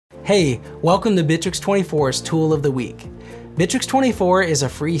Hey, welcome to Bitrix24's Tool of the Week. Bitrix24 is a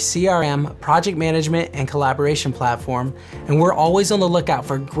free CRM, project management, and collaboration platform, and we're always on the lookout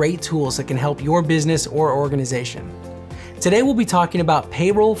for great tools that can help your business or organization. Today we'll be talking about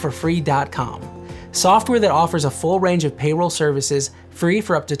Payroll4Free.com, software that offers a full range of payroll services free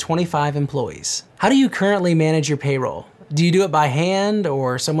for up to 25 employees. How do you currently manage your payroll? Do you do it by hand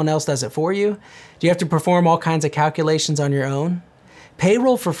or someone else does it for you? Do you have to perform all kinds of calculations on your own?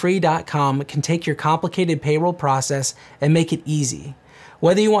 Payroll4Free.com can take your complicated payroll process and make it easy.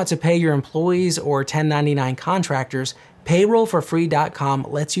 Whether you want to pay your employees or 1099 contractors, Payroll4Free.com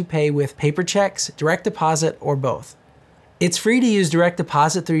lets you pay with paper checks, direct deposit, or both. It's free to use direct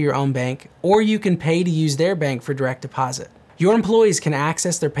deposit through your own bank, or you can pay to use their bank for direct deposit. Your employees can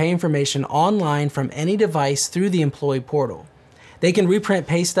access their pay information online from any device through the employee portal. They can reprint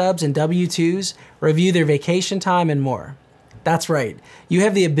pay stubs and W-2s, review their vacation time, and more. That's right, you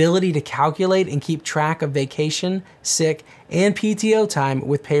have the ability to calculate and keep track of vacation, sick, and PTO time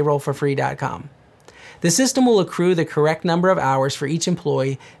with Payroll4Free.com. The system will accrue the correct number of hours for each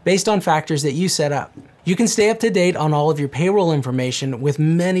employee based on factors that you set up. You can stay up to date on all of your payroll information with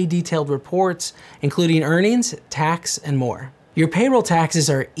many detailed reports, including earnings, tax, and more. Your payroll taxes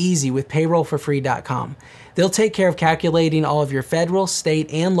are easy with Payroll4Free.com. They'll take care of calculating all of your federal,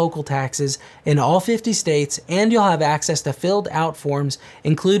 state, and local taxes in all 50 states, and you'll have access to filled out forms,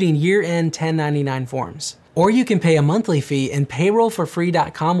 including year-end 1099 forms. Or you can pay a monthly fee, and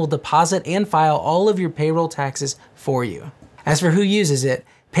Payroll4Free.com will deposit and file all of your payroll taxes for you. As for who uses it,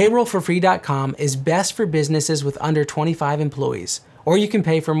 Payroll4Free.com is best for businesses with under 25 employees, or you can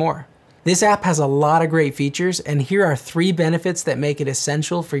pay for more. This app has a lot of great features, and here are 3 benefits that make it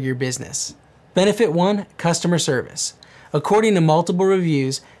essential for your business. Benefit 1, customer service. According to multiple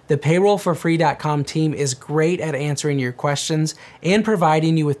reviews, the Payroll4Free.com team is great at answering your questions and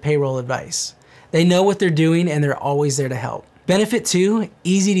providing you with payroll advice. They know what they're doing and they're always there to help. Benefit 2,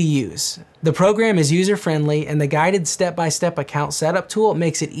 easy to use. The program is user-friendly and the guided step-by-step account setup tool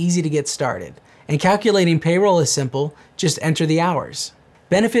makes it easy to get started. And calculating payroll is simple, just enter the hours.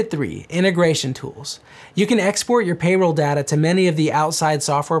 Benefit 3, integration tools. You can export your payroll data to many of the outside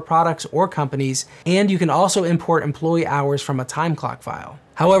software products or companies, and you can also import employee hours from a time clock file.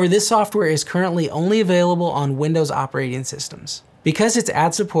 However, this software is currently only available on Windows operating systems. Because it's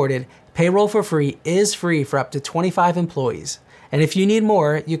ad-supported, Payroll4Free is free for up to 25 employees, and if you need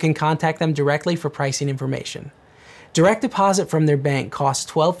more, you can contact them directly for pricing information. Direct deposit from their bank costs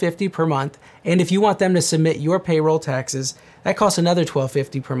 $12.50 per month, and if you want them to submit your payroll taxes, that costs another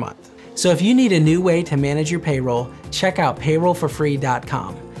 $12.50 per month. So if you need a new way to manage your payroll, check out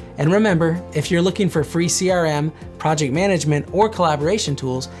Payroll4Free.com. And remember, if you're looking for free CRM, project management, or collaboration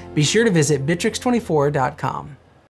tools, be sure to visit Bitrix24.com.